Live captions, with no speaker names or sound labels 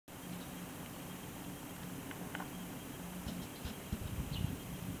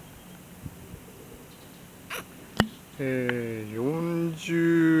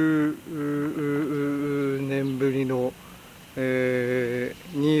40年ぶりの、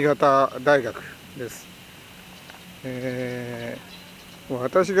新潟大学です。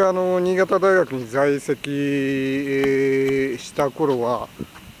私が新潟大学に在籍、した頃は、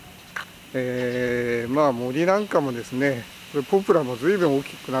森なんかもですね、ポプラも随分大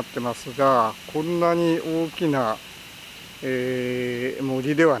きくなってますが、こんなに大きな、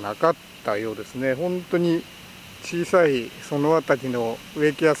森ではなかったようですね。本当に小さいその辺りの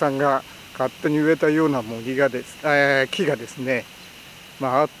植木屋さんが勝手に植えたような木がですね、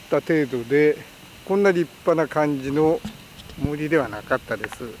あった程度で、こんな立派な感じの森ではなかったで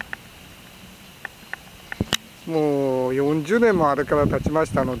す。もう40年もあれから経ちま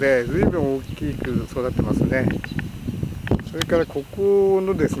したので、随分大きく育ってますね。それからここ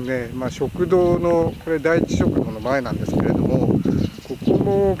のですね、食堂の、これ第一食堂の前なんですけれども、ここ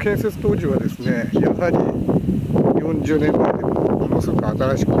も建設当時はですね、やはり40年前でものすごく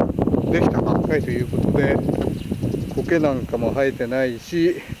新しくできたばっかりということで、苔なんかも生えてない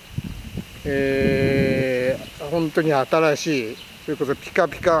し、本当に新しい、それこそピカ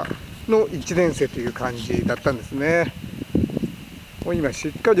ピカの1年生という感じだったんですね。もう今し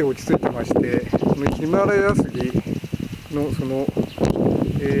っかり落ち着いてまして、ヒマラヤ杉のこ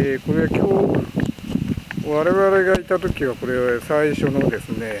れは今日我々がいた時はこれは最初のです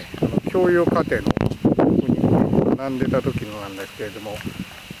ね、教養課程のここに学んでた時のなんですけれども、こ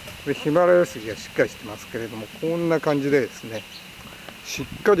れヒマラヤ杉がしっかりしてますけれども、こんな感じでですね、しっ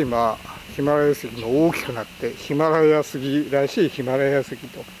かりヒマラヤ杉も大きくなって、ヒマラヤ杉らしいヒマラヤ杉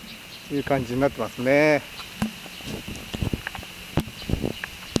という感じになってますね。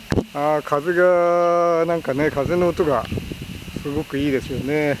風がなんかね、風の音がすごくいいですよ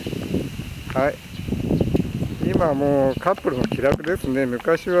ね。はい。今もうカップルの気楽ですね。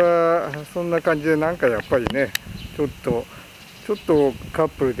昔はそんな感じで、なんかやっぱりね、ちょっとカッ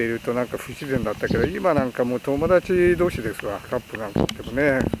プルでいるとなんか不自然だったけど、今なんかもう友達同士ですわ。カップルなんかっても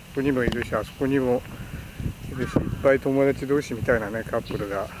ね、ここにもいるし、あそこにもいるし、いっぱい友達同士みたいなね、カップル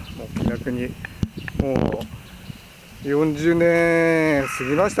がもう気楽に、もう40年過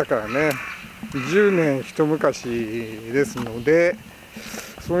ぎましたからね。10年一昔ですので、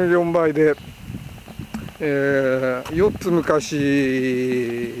その4倍で、4つ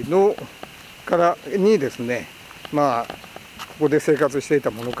昔のからにですね、ここで生活してい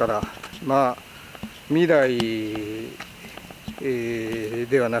たものから、未来、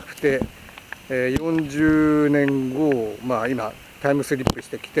ではなくて、40年後を、今タイムスリップし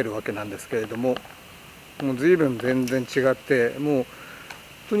てきてるわけなんですけれども、もう随分全然違って、もう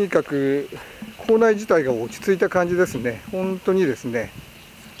とにかく校内自体が落ち着いた感じですね。本当にですね、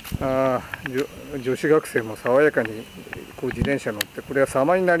女子学生も爽やかにこう自転車乗って、これは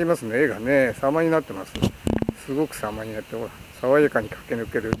様になりますね。絵がね、様になってます。すごく様になって、爽やかに駆け抜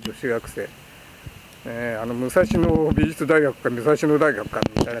ける女子学生、武蔵野美術大学か武蔵野大学か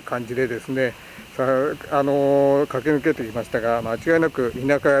みたいな感じでですね、駆け抜けてきましたが、間違いなく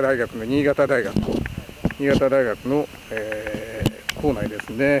田舎屋大学の新潟大学の、構内です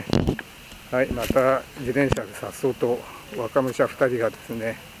ね。はい、また自転車でさっそうと若武者2人がです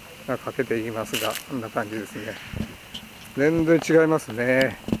ね、かけていますが、こんな感じですね。全然違います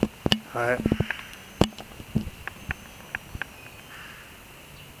ね。はい。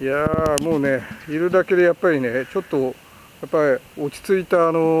いやー、もうね、いるだけでやっぱりね、ちょっとやっぱり落ち着いた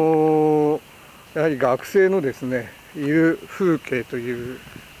やはり学生のですね、いる風景という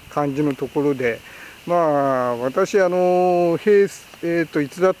感じのところで、私い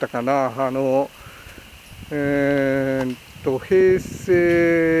つだったかな、平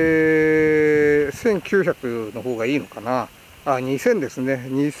成1900の方がいいのかな、2000ですね、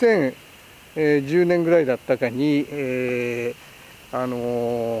2010年ぐらいだったかに、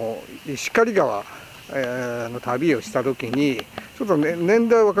石狩川の旅をした時に、ちょっと、ね、年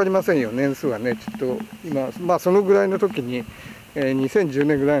代は分かりませんよ、年数はね、ちょっと今、そのぐらいの時に、2010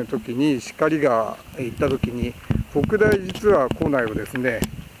年ぐらいの時に石狩川へ行った時に、北大実は校内をですね、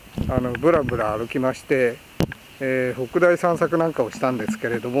ぶらぶら歩きまして、北大散策なんかをしたんですけ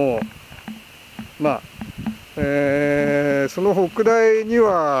れども、その北大に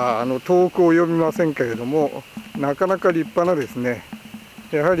は遠く及びませんけれども、なかなか立派なですね、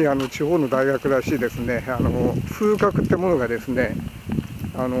やはり地方の大学らしいですね、風格ってものがですね、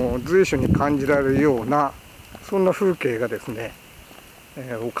随所に感じられるような、そんな風景がですね、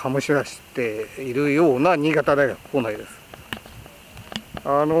を醸し出しているような新潟大学構内です。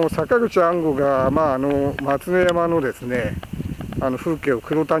坂口安吾が、松之山のですね、風景を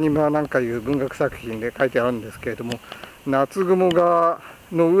黒谷村なんかいう文学作品で書いてあるんですけれども、夏雲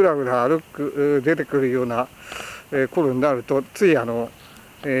のうらうら出てくるような頃になるとついその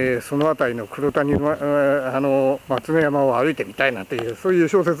辺りの黒谷の松の山を歩いてみたいなというそういう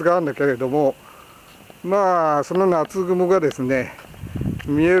小説があるんだけれども、まあその夏雲がですね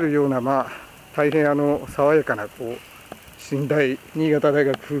見えるような大変爽やかな寝台新潟大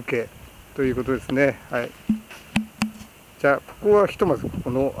学風景ということですね。はい。じゃあここはひとまずこ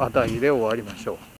の辺りで終わりましょう。